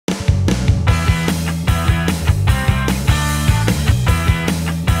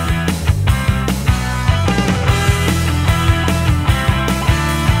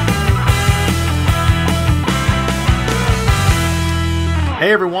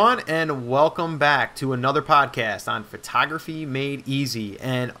Hey everyone, and welcome back to another podcast on Photography Made Easy.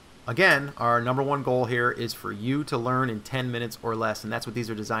 And again, our number one goal here is for you to learn in 10 minutes or less, and that's what these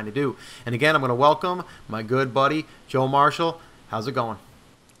are designed to do. And again, I'm going to welcome my good buddy, Joe Marshall. How's it going?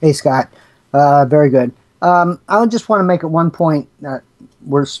 Hey, Scott. Very good. I just want to make at one point,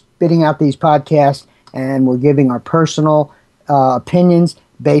 we're spitting out these podcasts and we're giving our personal opinions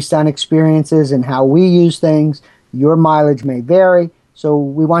based on experiences and how we use things. Your mileage may vary, so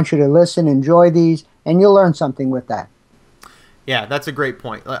we want you to listen, enjoy these, and you'll learn something with that. Yeah, that's a great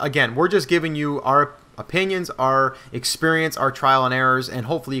point. Again, we're just giving you our opinions, our experience, our trial and errors, and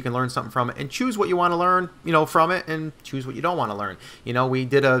hopefully you can learn something from it and choose what you want to learn, from it, and choose what you don't want to learn. We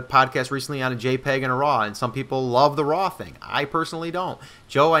did a podcast recently on a JPEG and a RAW, and some people love the RAW thing. I personally don't.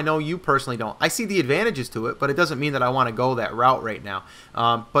 Joe, I know you personally don't. I see the advantages to it, but it doesn't mean that I want to go that route right now.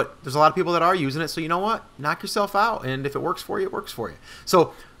 But there's a lot of people that are using it, so you know what? Knock yourself out, and if it works for you, it works for you.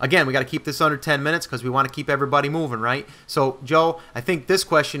 So again, we got to keep this under 10 minutes because we want to keep everybody moving, right? So Joe, I think this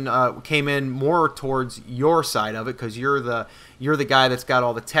question came in more towards your side of it because you're the guy that's got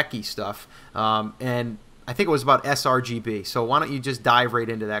all the techie stuff, and I think it was about sRGB. So why don't you just dive right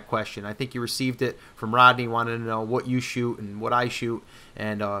into that question? I think you received it from Rodney, wanted to know what you shoot and what I shoot,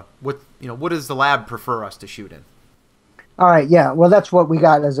 and what does the lab prefer us to shoot in? All right, yeah. Well, that's what we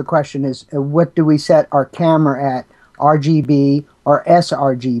got as a question is what do we set our camera at, RGB or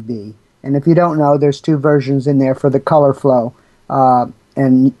sRGB? And if you don't know, there's two versions in there for the color flow,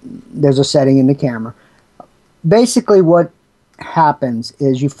 and there's a setting in the camera. Basically, what happens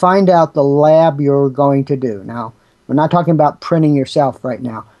is you find out the lab you're going to do. Now, we're not talking about printing yourself right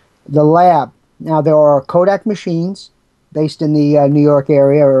now. The lab. Now, there are Kodak machines based in the New York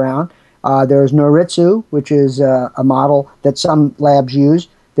area around. There's Noritsu, which is a model that some labs use.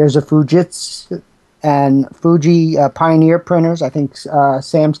 There's a Fujitsu and Fuji Pioneer printers. I think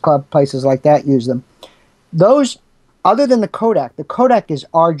Sam's Club, places like that use them. Those, other than the Kodak is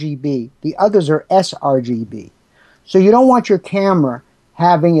RGB. The others are sRGB. So you don't want your camera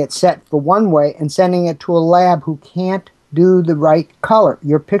having it set for one way and sending it to a lab who can't do the right color.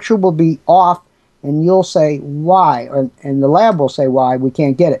 Your picture will be off, and you'll say, why? And the lab will say, why? We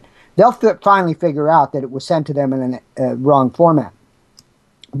can't get it. They'll finally figure out that it was sent to them in a wrong format.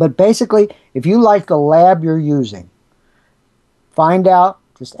 But basically, if you like the lab you're using, find out,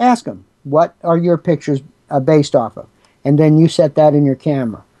 just ask them, what are your pictures based off of? And then you set that in your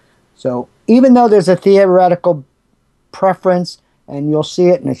camera. So even though there's a theoretical preference, and you'll see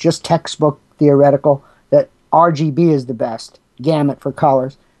it, and it's just textbook theoretical, that RGB is the best gamut for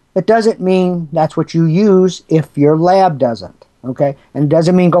colors, it doesn't mean that's what you use if your lab doesn't. Okay? And it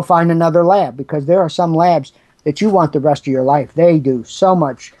doesn't mean go find another lab, because there are some labs that you want the rest of your life. They do so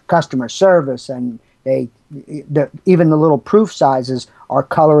much customer service, and even the little proof sizes are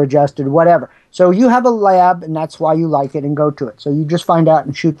color adjusted, whatever. So you have a lab, and that's why you like it, and go to it. So you just find out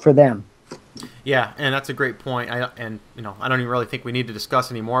and shoot for them. Yeah, and that's a great point. I don't even really think we need to discuss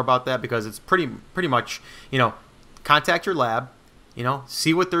any more about that because it's pretty much, contact your lab,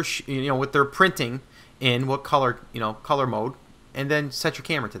 see what they're printing in what color, color mode, and then set your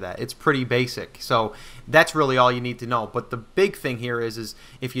camera to that. It's pretty basic. So that's really all you need to know. But the big thing here is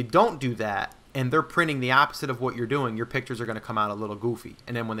if you don't do that and they're printing the opposite of what you're doing, your pictures are going to come out a little goofy.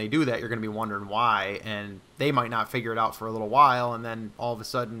 And then when they do that, you're going to be wondering why, and they might not figure it out for a little while, and then all of a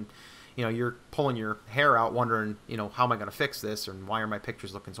sudden, you're pulling your hair out wondering, how am I going to fix this, and why are my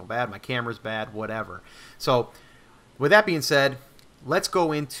pictures looking so bad? My camera's bad, whatever. So with that being said, let's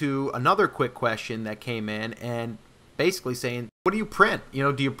go into another quick question that came in and basically saying, what do you print?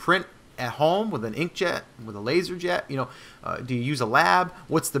 Do you print at home with an inkjet, with a laser jet? Do you use a lab?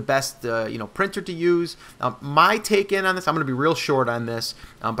 What's the best, printer to use? My take in on this, I'm going to be real short on this,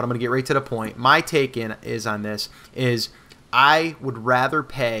 but I'm going to get right to the point. My take in on this is I would rather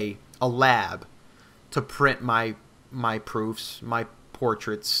pay a lab to print my proofs, my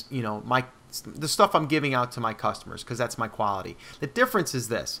portraits, the stuff I'm giving out to my customers, because that's my quality. The difference is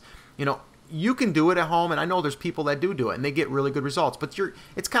this, you can do it at home, and I know there's people that do it, and they get really good results, but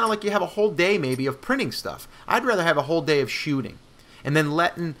it's kind of like you have a whole day maybe of printing stuff. I'd rather have a whole day of shooting and then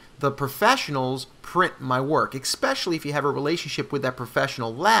letting the professionals print my work, especially if you have a relationship with that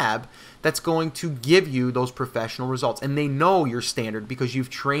professional lab that's going to give you those professional results. And they know your standard because you've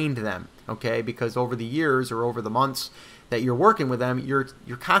trained them, okay? Because over the years or over the months that you're working with them, you're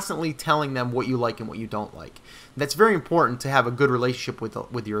constantly telling them what you like and what you don't like. That's very important to have a good relationship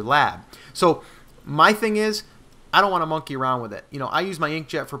with your lab. So my thing is, I don't want to monkey around with it. I use my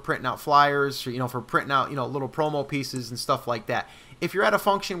inkjet for printing out flyers, for printing out, little promo pieces and stuff like that. If you're at a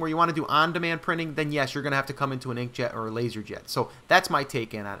function where you want to do on-demand printing, then yes, you're going to have to come into an inkjet or a laser jet. So that's my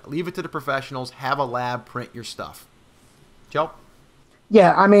take in on it. Leave it to the professionals. Have a lab print your stuff. Joe?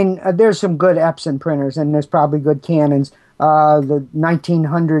 Yeah, I mean, there's some good Epson printers, and there's probably good Canons. The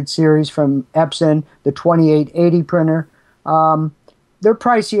 1900 series from Epson, the 2880 printer. They're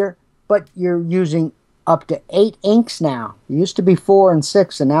pricier, but you're using up to 8 inks now. It used to be 4 and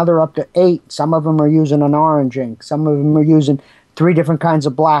 6, and now they're up to 8. Some of them are using an orange ink. Some of them are using 3 different kinds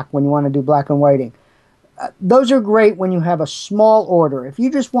of black when you want to do black and white ink. Those are great when you have a small order. If you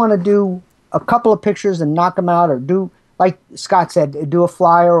just want to do a couple of pictures and knock them out, or do, like Scott said, do a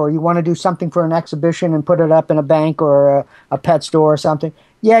flyer, or you want to do something for an exhibition and put it up in a bank or a pet store or something,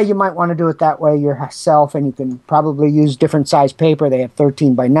 yeah, you might want to do it that way yourself, and you can probably use different size paper. They have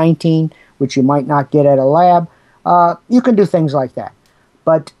 13 by 19, which you might not get at a lab. You can do things like that.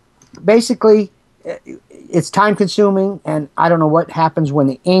 But basically, it's time consuming, and I don't know what happens when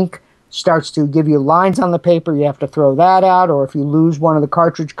the ink starts to give you lines on the paper. You have to throw that out, or if you lose one of the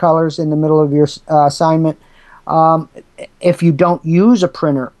cartridge colors in the middle of your assignment. If you don't use a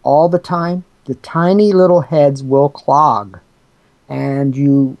printer all the time, the tiny little heads will clog.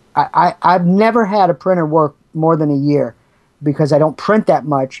 And I've never had a printer work more than a year because I don't print that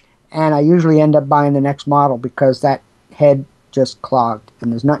much, and I usually end up buying the next model because that head just clogged, and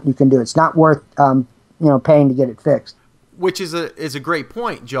there's nothing you can do. It's not worth paying to get it fixed. Which is a great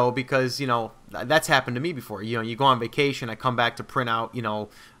point, Joe, because that's happened to me before. You go on vacation, I come back to print out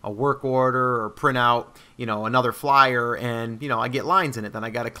a work order or print out another flyer, and I get lines in it. Then I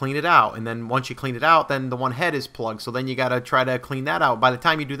got to clean it out, and then once you clean it out, then the one head is plugged. So then you got to try to clean that out. By the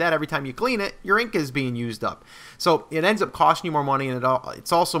time you do that, every time you clean it, your ink is being used up. So it ends up costing you more money, and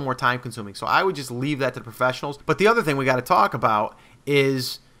it's also more time consuming. So I would just leave that to the professionals. But the other thing we got to talk about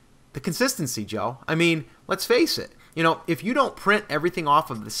is the consistency, Joe. I mean, let's face it. If you don't print everything off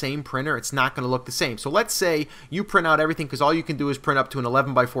of the same printer, it's not going to look the same. So let's say you print out everything because all you can do is print up to an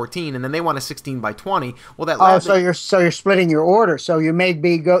 11 by 14, and then they want a 16 by 20. Well, that lab so you're splitting your order. So you may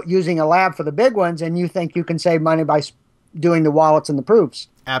be using a lab for the big ones, and you think you can save money by doing the wallets and the proofs.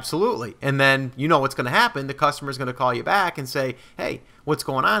 Absolutely. And then what's going to happen. The customer is going to call you back and say, hey, what's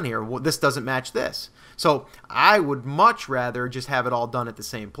going on here? Well, this doesn't match this. So I would much rather just have it all done at the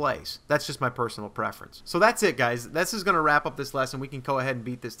same place. That's just my personal preference. So that's it, guys. This is going to wrap up this lesson. We can go ahead and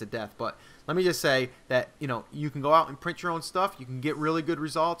beat this to death. But let me just say that, you can go out and print your own stuff. You can get really good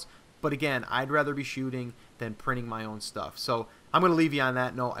results. But again, I'd rather be shooting than printing my own stuff. So I'm going to leave you on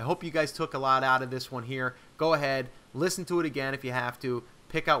that note. I hope you guys took a lot out of this one here. Go ahead, listen to it again if you have to.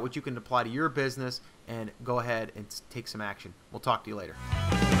 Pick out what you can apply to your business and go ahead and take some action. We'll talk to you later.